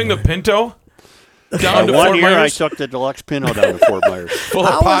 Did you bring the Pinto down to One Fort year I Myers? took the deluxe Pinto down to Fort Myers. Full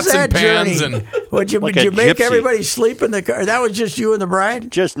How of was pots that and pans journey? and Would you Like make a gypsy. everybody sleep in the car? That was just you and the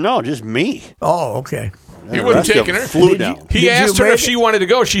bride? Just me. Oh, okay. he The wouldn't rest of taken them her. Flew Did down. you- He asked her make if she wanted to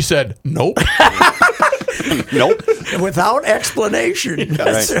go. She said, nope. Nope. Without explanation.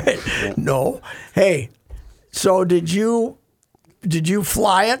 That's Right. right. No. Hey, so did you did you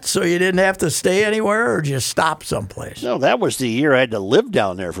fly it so you didn't have to stay anywhere, or just stop someplace? No, that was the year I had to live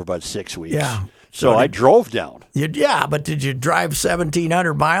down there for about 6 weeks. Yeah. So I drove down. Yeah, but did you drive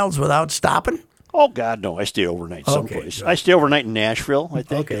 1,700 miles without stopping? Oh, God, no. I stayed overnight someplace. good. I stayed overnight in Nashville, I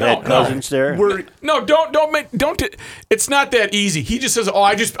think. Okay. I had cousins there. Don't. It's not that easy. He just says, "Oh,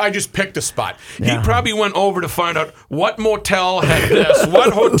 I just picked a spot." Yeah. He probably went over to find out what motel had this,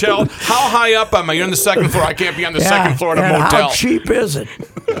 what hotel, how high up am I? You're on the second floor. I can't be on the second floor of a and motel. how cheap is it?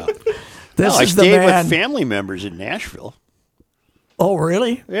 This No, I is the stayed man. with family members in Nashville. Oh,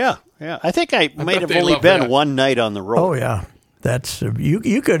 really? Yeah. I think I might bet have they only love been that. one night on the road. Oh, yeah. That's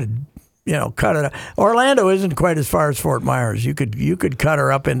you could, cut it. Orlando isn't quite as far as Fort Myers. You could cut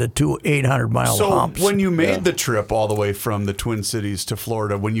her up into 2 800-mile So humps. when you made the trip all the way from the Twin Cities to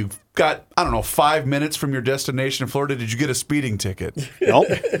Florida, when you got, 5 minutes from your destination in Florida, did you get a speeding ticket? Nope.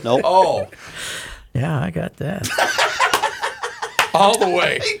 Oh. Yeah, I got that. All the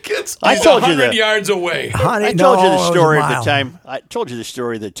way. I He's told you 100 that. yards away. Honey, I told you no, the it was a story of mile. the time. I told you the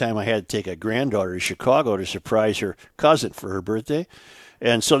story of the time I had to take a granddaughter to Chicago to surprise her cousin for her birthday,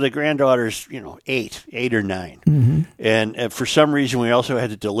 and so the granddaughter's 8 or 9, Mm-hmm. and for some reason we also had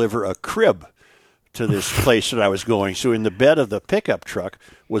to deliver a crib to this place that I was going. So in the bed of the pickup truck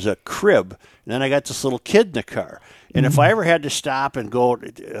was a crib, and then I got this little kid in the car. And if I ever had to stop and go to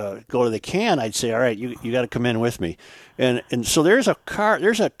the can, I'd say, "All right, you got to come in with me." And so there's a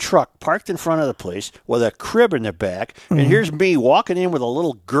truck parked in front of the place with a crib in the back, and here's me walking in with a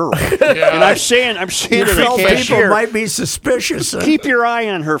little girl, and I'm saying You to the felt people cashier, might be suspicious. "Keep your eye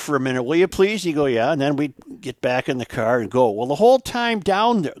on her for a minute, will you please?" You go, "Yeah," and then we get back in the car and go. Well, the whole time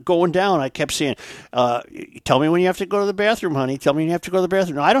going down, I kept saying, "Tell me when you have to go to the bathroom, honey. Tell me when you have to go to the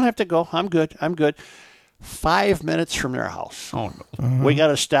bathroom." "No, I don't have to go. I'm good. 5 minutes from their house. Oh, no. We got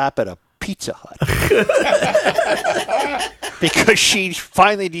to stop at a Pizza Hut because she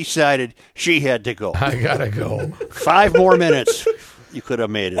finally decided she had to go. I gotta go. 5 more minutes, you could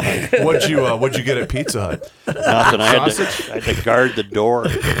have made it. What'd you get at Pizza Hut? Nothing. I had to guard the door. I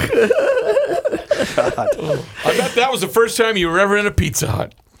bet that was the first time you were ever in a Pizza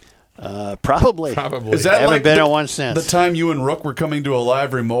Hut. Probably. Is that Haven't like been in one since. the time you and Rook were coming to a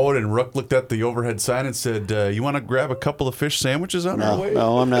live remote and Rook looked at the overhead sign and said, "You want to grab a couple of fish sandwiches on our way?"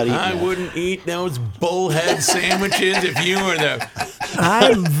 No, I'm not eating I that. wouldn't eat those bullhead sandwiches if you were the.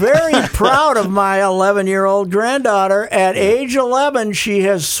 I'm very proud of my 11-year-old granddaughter. At age 11, she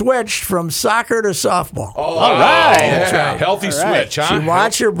has switched from soccer to softball. Oh, All right. Yeah, healthy All right. switch, huh? She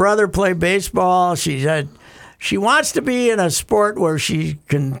watched her brother play baseball. She wants to be in a sport where she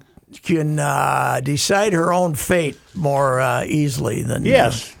can decide her own fate more easily than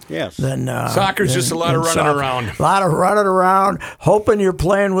Yes. Than Soccer's just a lot of than running soccer. around. A lot of running around, hoping you're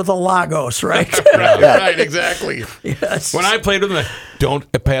playing with a Lagos, right? Right, exactly. Yes. When I played with them,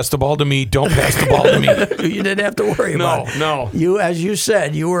 don't pass the ball to me. Don't pass the ball to me. You didn't have to worry about it. No. You, as you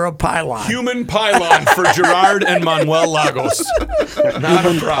said, you were a pylon. Human pylon for Gerard and Manuel Lagos. Not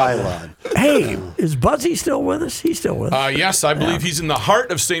a problem. Pylon. Hey, is Buzzy still with us? He's still with us. Yes, I believe he's in the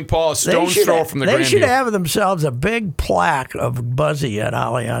heart of St. Paul, a stone's throw from the They should Grandview. have themselves a big plaque of Buzzy at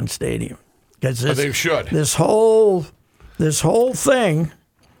Allianz Stadium. Because They should. This whole thing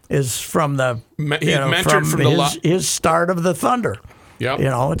is from the He mentored from his start of the Thunder. Yep.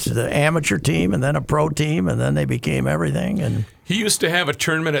 It's the amateur team and then a pro team and then they became everything. And He used to have a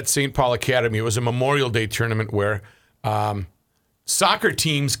tournament at St. Paul Academy. It was a Memorial Day tournament where soccer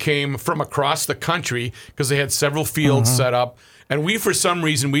teams came from across the country because they had several fields set up. And we, for some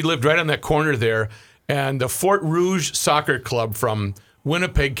reason, we lived right on that corner there. And the Fort Rouge Soccer Club from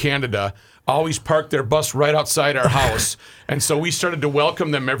Winnipeg, Canada, always parked their bus right outside our house. And so we started to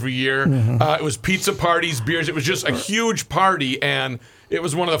welcome them every year. It was pizza parties, beers. It was just a huge party. And it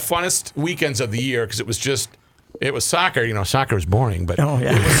was one of the funnest weekends of the year because it was soccer. Soccer was boring, but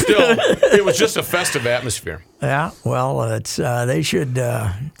it was just a festive atmosphere. yeah, well, it's they should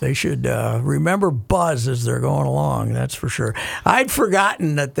remember Buzz as they're going along. That's for sure. I'd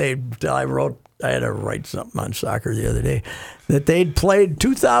forgotten that I had to write something on soccer the other day, that they'd played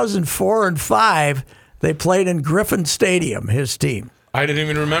 2004 and 5. They played in Griffin Stadium, his team. I didn't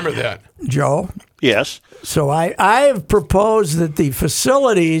even remember that. Joe? Yes. So I have proposed that the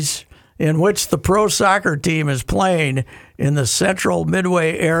facilities in which the pro soccer team is playing in the central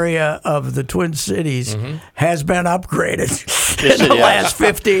Midway area of the Twin Cities has been upgraded in the last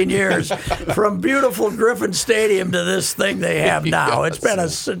 15 years. From beautiful Griffin Stadium to this thing they have now. It's been a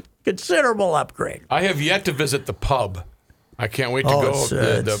considerable upgrade. I have yet to visit the pub. I can't wait to go. it's,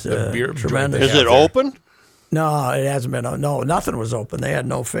 The beer joint tremendous. they Is have it there. open? No, it hasn't been. No, nothing was open. They had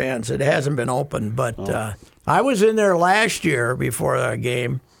no fans. It hasn't been open, but I was in there last year before the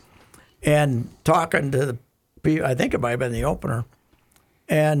game and talking to the people. I think it might have been the opener.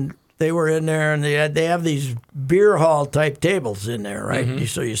 And they were in there, and they have these beer hall type tables in there, right?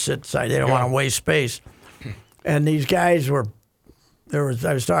 So you sit aside. They don't want to waste space. And these guys were I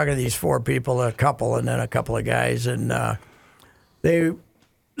was talking to these 4 people, a couple, and then a couple of guys, and they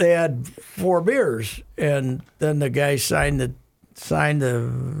had 4 beers, and then the guy signed the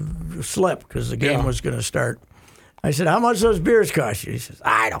slip because the game was going to start. I said, "How much those beers cost you?" He says,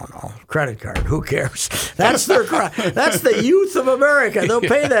 "I don't know. Credit card. Who cares?" That's that's the youth of America. They'll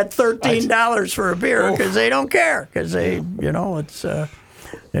pay that $13 for a beer because they don't care because they,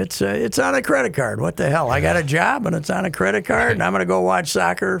 it's on a credit card. What the hell? I got a job and it's on a credit card, and I'm going to go watch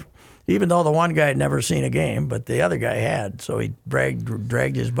soccer. Even though the one guy had never seen a game, but the other guy had, so he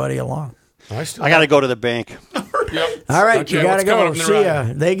dragged his buddy along. I got to go to the bank. Yep. All right, Okay, you got to go. the See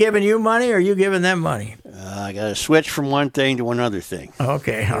ya. They giving you money or you giving them money? I got to switch from one thing to another thing.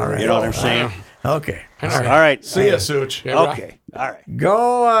 Okay, all right. You know what I'm saying? Okay. All right. See ya, Such. Okay. All right.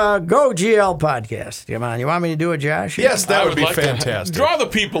 Go GL podcast. Come on. You want me to do it, Josh? Yes, that would be like to fantastic. draw the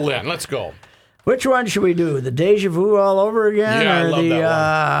people in. Let's go. Which one should we do? The Deja Vu all over again? Yeah, I or love the,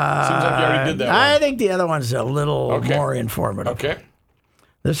 that one. Seems like you already did that I one. think the other one's a little more informative. Okay.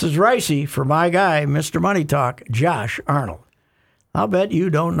 This is Ricey for my guy, Mr. Money Talk, Josh Arnold. I'll bet you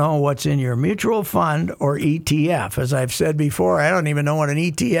don't know what's in your mutual fund or ETF. As I've said before, I don't even know what an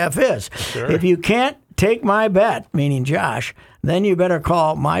ETF is. Sure. If you can't take my bet, meaning Josh, then you better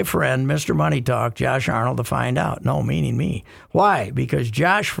call my friend, Mr. Money Talk, Josh Arnold, to find out. No, meaning me. Why? Because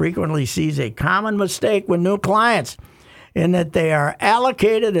Josh frequently sees a common mistake with new clients in that they are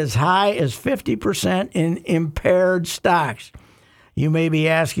allocated as high as 50% in impaired stocks. You may be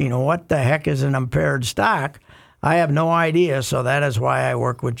asking, what the heck is an impaired stock? I have no idea, so that is why I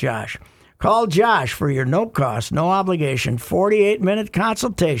work with Josh. Call Josh for your no-cost, no-obligation, 48-minute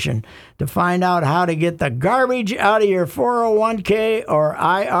consultation to find out how to get the garbage out of your 401k or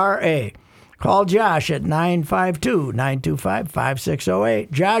IRA. Call Josh at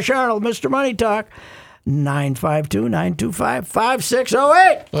 952-925-5608. Josh Arnold, Mr. Money Talk,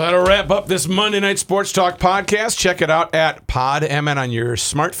 952-925-5608. That'll wrap up this Monday Night Sports Talk podcast. Check it out at PodMN on your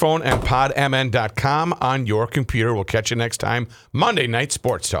smartphone and podmn.com on your computer. We'll catch you next time. Monday Night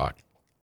Sports Talk.